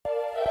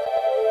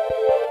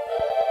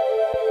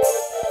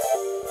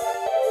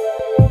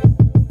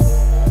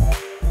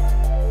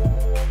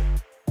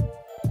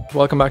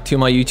Welcome back to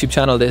my YouTube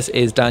channel. This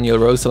is Daniel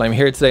Rosehill. I'm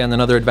here today on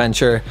another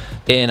adventure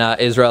in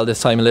Israel,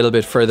 this time a little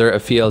bit further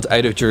afield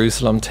out of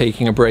Jerusalem,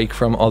 taking a break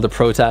from all the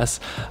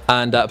protests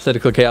and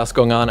political chaos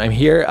going on. I'm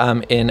here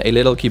in a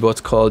little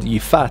kibbutz called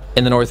Yifat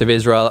in the north of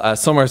Israel,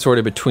 somewhere sort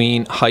of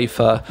between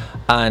Haifa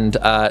and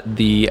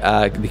the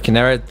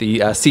Kinneret,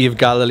 the Sea of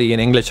Galilee in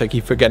English. I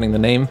keep forgetting the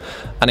name.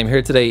 And I'm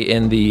here today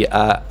in the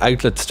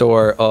outlet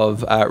store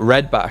of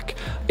Redback.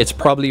 It's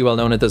probably well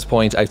known at this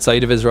point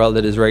outside of Israel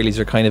that Israelis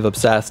are kind of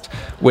obsessed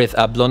with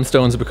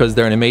Blundstones because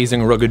they're an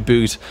amazing rugged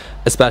boot,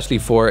 especially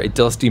for a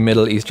dusty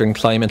Middle Eastern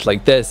climate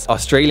like this.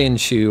 Australian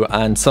shoe,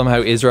 and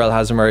somehow Israel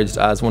has emerged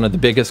as one of the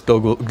biggest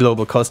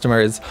global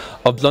customers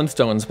of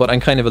Blundstones. But I'm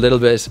kind of a little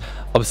bit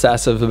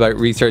obsessive about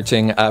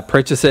researching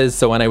purchases,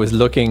 so when I was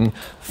looking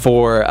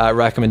for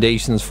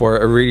recommendations for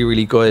a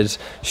really good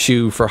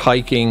shoe for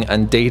hiking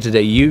and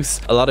day-to-day use,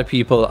 a lot of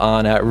people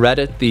on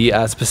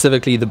Reddit,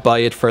 specifically the Buy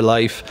It for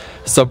Life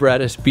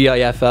subreddit,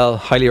 BIFL,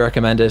 highly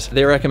recommend it.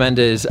 They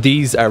recommended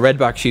these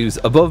Redback shoes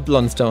above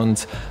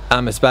Blundstones,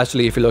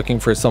 especially if you're looking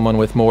for someone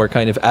with more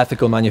kind of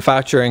ethical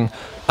manufacturing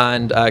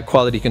and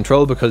quality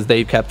control, because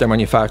they've kept their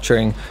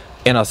manufacturing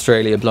in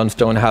Australia.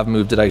 Blundstone have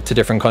moved it out to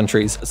different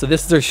countries. So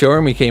this is their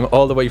showroom. We came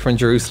all the way from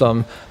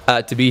Jerusalem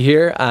to be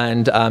here,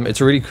 and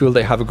it's really cool.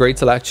 They have a great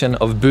selection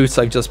of boots.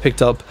 I've just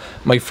picked up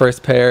my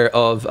first pair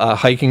of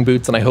hiking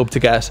boots, and I hope to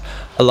get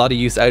a lot of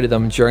use out of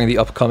them during the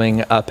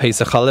upcoming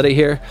Pesach holiday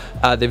here.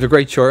 They have a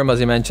great showroom,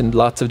 as I mentioned,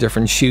 lots of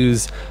different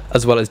shoes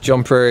as well as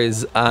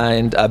jumpers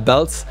and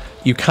belts.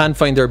 You can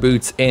find their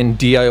boots in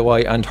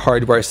DIY and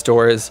hardware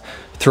stores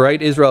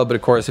throughout Israel, but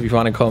of course if you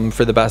want to come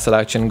for the best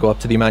selection, go up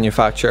to the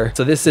manufacturer.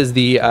 So this is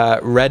the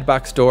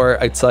Redback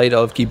store outside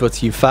of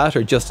Kibbutz Yifat,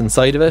 or just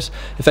inside of it.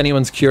 If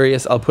anyone's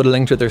curious, I'll put a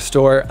link to their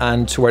store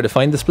and to where to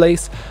find this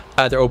place.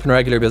 They're open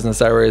regular business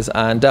hours,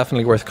 and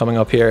definitely worth coming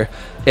up here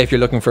if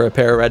you're looking for a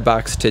pair of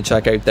Redbacks to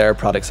check out their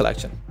product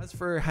selection. As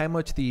for how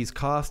much these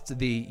cost,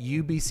 the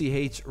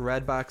UBCH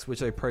Redbacks,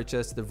 which I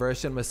purchased, the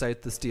version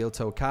without the steel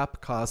toe cap,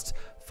 cost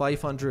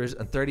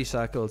 530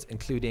 shekels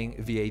including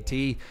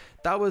VAT.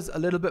 That was a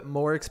little bit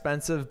more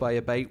expensive by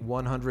about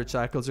 100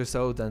 shekels or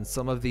so than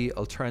some of the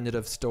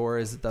alternative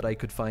stores that I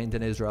could find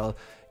in Israel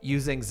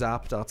using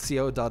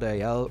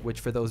zap.co.il, which,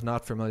 for those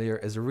not familiar,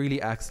 is a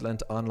really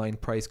excellent online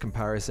price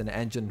comparison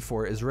engine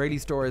for Israeli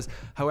stores.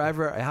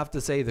 However, I have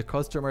to say the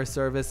customer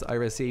service I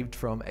received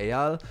from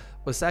Eyal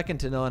was second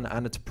to none,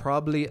 and it's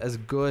probably as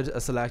good a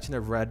selection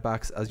of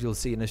Redbacks as you'll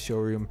see in a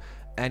showroom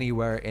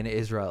anywhere in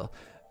Israel.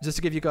 Just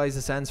to give you guys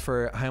a sense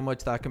for how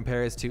much that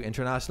compares to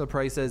international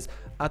prices,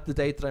 at the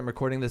date that I'm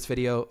recording this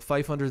video,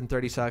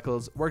 530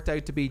 shekels worked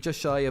out to be just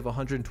shy of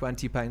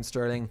 120 pounds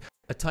sterling,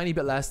 a tiny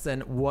bit less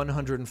than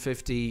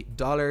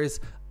 $150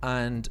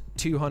 and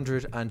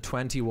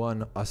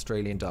 221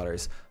 Australian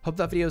dollars. Hope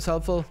that video is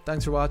helpful.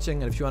 Thanks for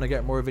watching, and if you want to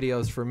get more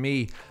videos from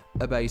me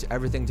about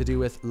everything to do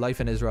with life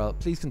in Israel,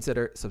 please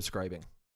consider subscribing.